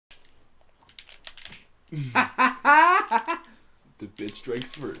The bitch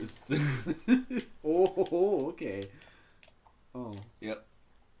strikes first. Oh, okay. Oh. Yep.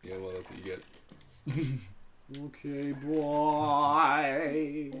 Yeah, well, that's what you get. Okay,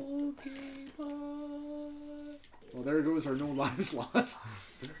 boy. Okay, bye. Well, there goes our no lives lost.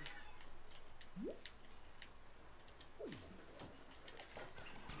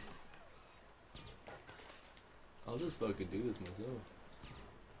 I'll just fucking do this myself.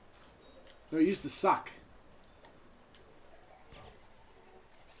 No, it used to suck.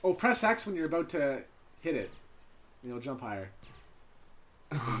 Oh, press X when you're about to hit it. And you'll jump higher.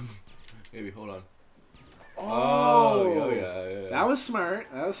 Maybe, hold on. Oh, yeah. That was smart.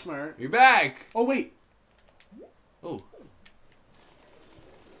 That was smart. You're back! Oh, wait. Oh.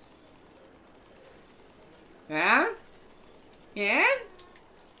 Yeah? Yeah?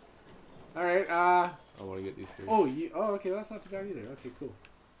 Alright, I want to get these first. Oh, okay, well, that's not too bad either. Okay, cool.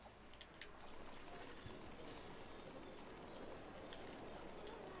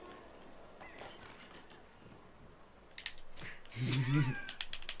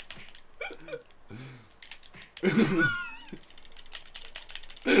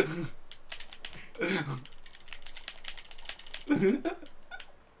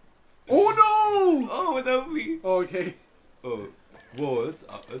 Oh no! Oh, without me. Okay. Oh, whoa,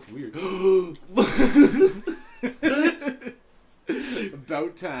 that's weird.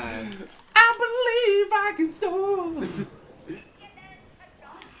 About time. I believe I can storm.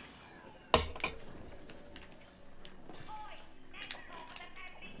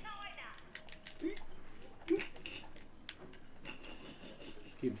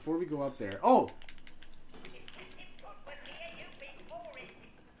 Okay, before we go up there. Oh!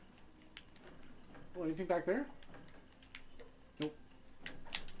 Oh, anything back there? Nope.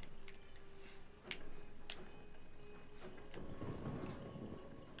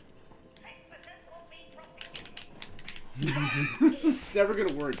 It's never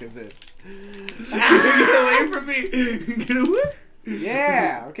gonna work, is it? Get away from me! Get away!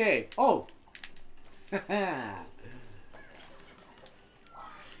 Yeah, okay. Oh!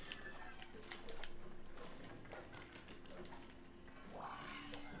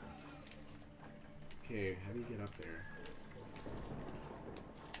 Okay, how do you get up there?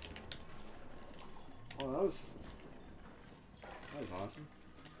 Oh, that was awesome.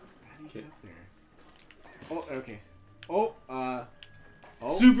 How do you get up there? Oh, okay. Oh, oh.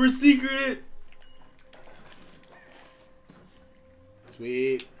 Super secret!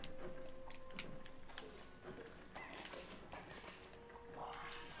 Sweet.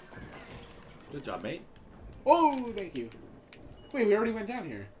 Good job, mate. Oh, thank you. Wait, we already went down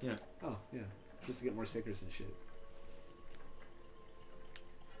here. Yeah. Oh, yeah. Just to get more stickers and shit.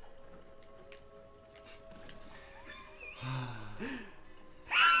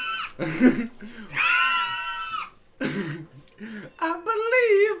 I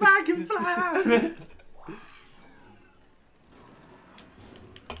believe I can fly.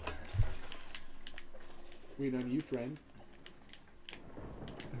 Wait on you, friend.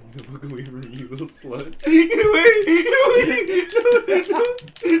 Get the fuck away from me, you little slut. Get away! Get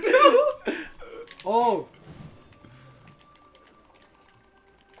away! No! Oh!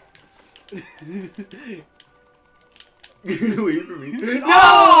 Get away from me.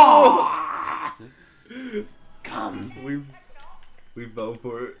 No! Come. We fell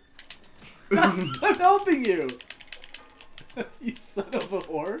for it. I'm helping you! You son of a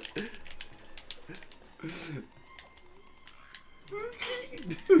whore.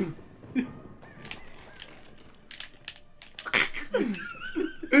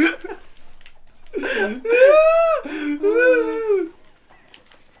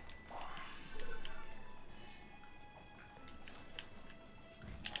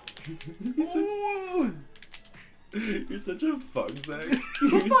 You're such a fuck sack.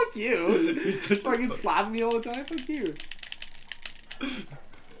 Fuck you! You're such a Fucking fuck. slapping me all the time? Fuck you.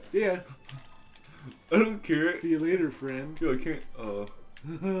 Yeah. I don't care. See you later, friend. Yo, I can't. Oh,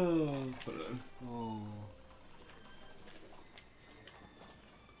 Oh. hold on.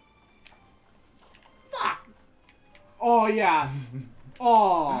 Fuck! Oh, yeah.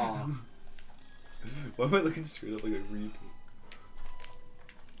 Oh. Why am I looking straight up like a reap?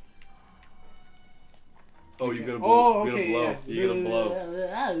 Oh, you gotta blow. Oh, you okay, gotta blow. yeah. You gotta blow.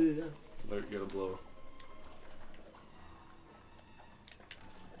 You gotta blow.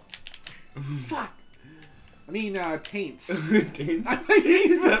 Fuck. I mean, taints. Taints?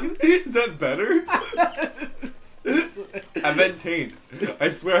 Is that better? I meant taint. I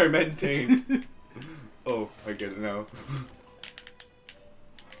swear I meant taint. Oh, I get it now.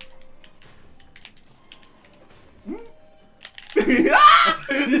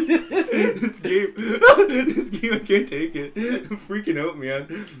 This game. This game, I can't take it. I'm freaking out,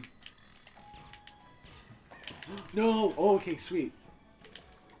 man. No. Oh, okay, sweet.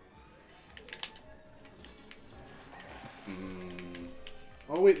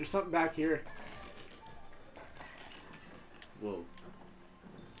 Oh wait, there's something back here. Whoa.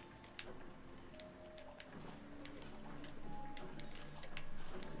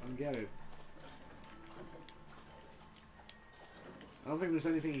 I don't get it. I don't think there's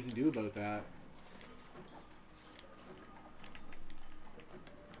anything you can do about that.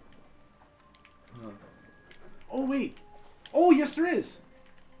 Huh. Oh wait. Oh yes, there is.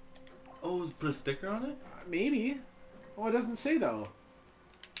 Oh, put a sticker on it? Maybe. Oh, it doesn't say though.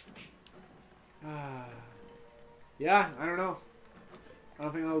 Yeah, I don't know. I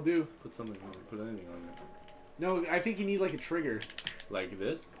don't think that'll do. Put something on it. Put anything on it. No, I think you need like a trigger. Like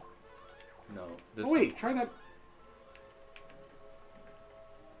this? No. This Oh wait, try that.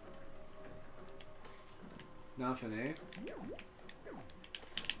 Nothing, eh?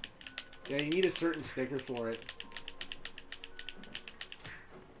 Yeah, you need a certain sticker for it.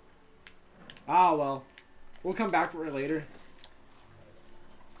 Ah, well. We'll come back for it later.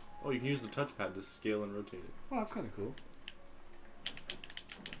 Oh, you can use the touchpad to scale and rotate it. Well, that's kind of cool.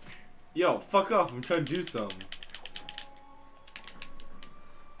 Yo, fuck off. I'm trying to do something.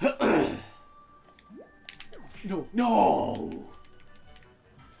 No, no!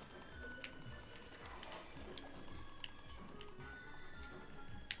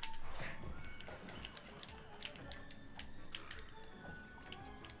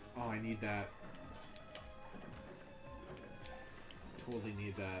 Oh, I need that. Totally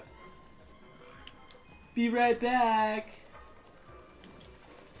need that. Be right back!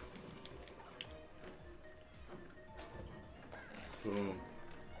 Boom.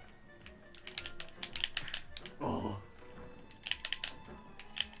 Oh.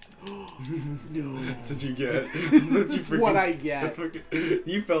 No. That's what you get. That's what you That's what I get. That's what,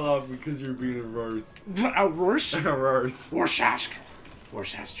 you fell off because you were being a Rorsch. A Rorsch? A Rorsch. Rorschach.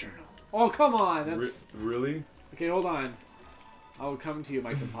 Rorschach's journal. Oh, come on. That's... Really? Okay, hold on. I'll come to you,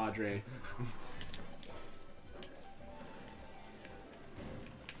 my compadre.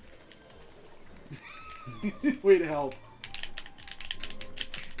 Way to help.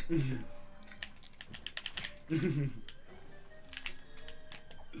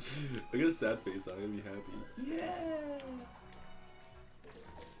 I got a sad face on. I'm gonna be happy. Yeah.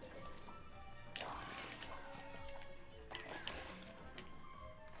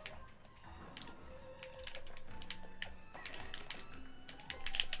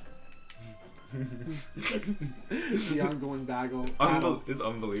 The ongoing battle. It's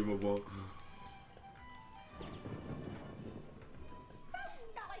unbelievable.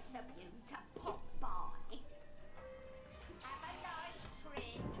 Nice of you to pop by. Have a nice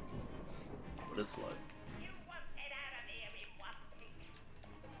trip. What a slut. You won't get out of here in one piece.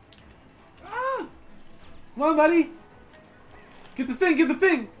 Ah! Come on, buddy. Get the thing, get the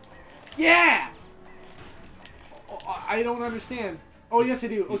thing. Yeah! Oh, I don't understand. Oh, yes, I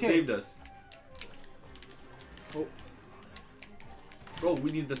do. You Okay. saved us. Oh, Bro,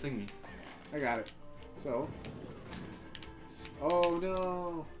 we need the thingy. I got it. So. Oh,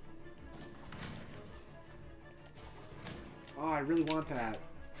 no. Oh, I really want that.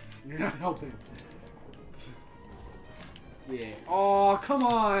 You're not helping. Yeah. Oh, come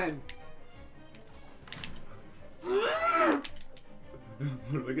on. What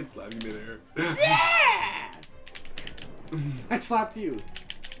if I can slap you midair? Yeah! I slapped you.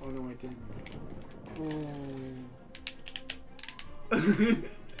 Oh, no, I didn't. Oh.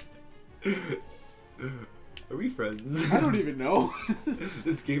 Are we friends? I don't even know.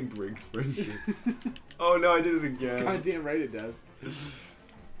 This game breaks friendships. Oh no, I did it again. Goddamn right it does.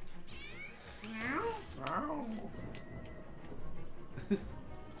 I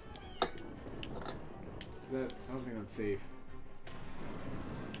don't think that's safe.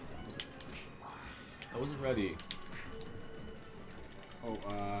 I wasn't ready. Oh,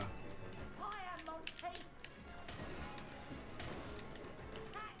 Hiya, Monty.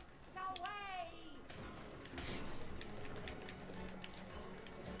 Hats away.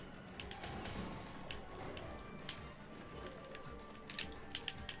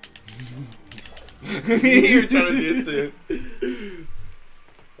 You're trying to do it too.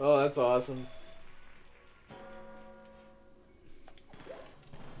 Oh, that's awesome.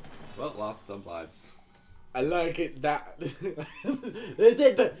 Well, lost some lives. I like it that.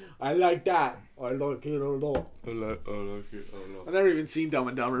 I like that. I like it a lot. I like it a lot. I've never even seen Dumb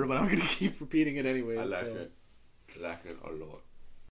and Dumber, but I'm gonna keep repeating it anyway. I like it. I like it a lot.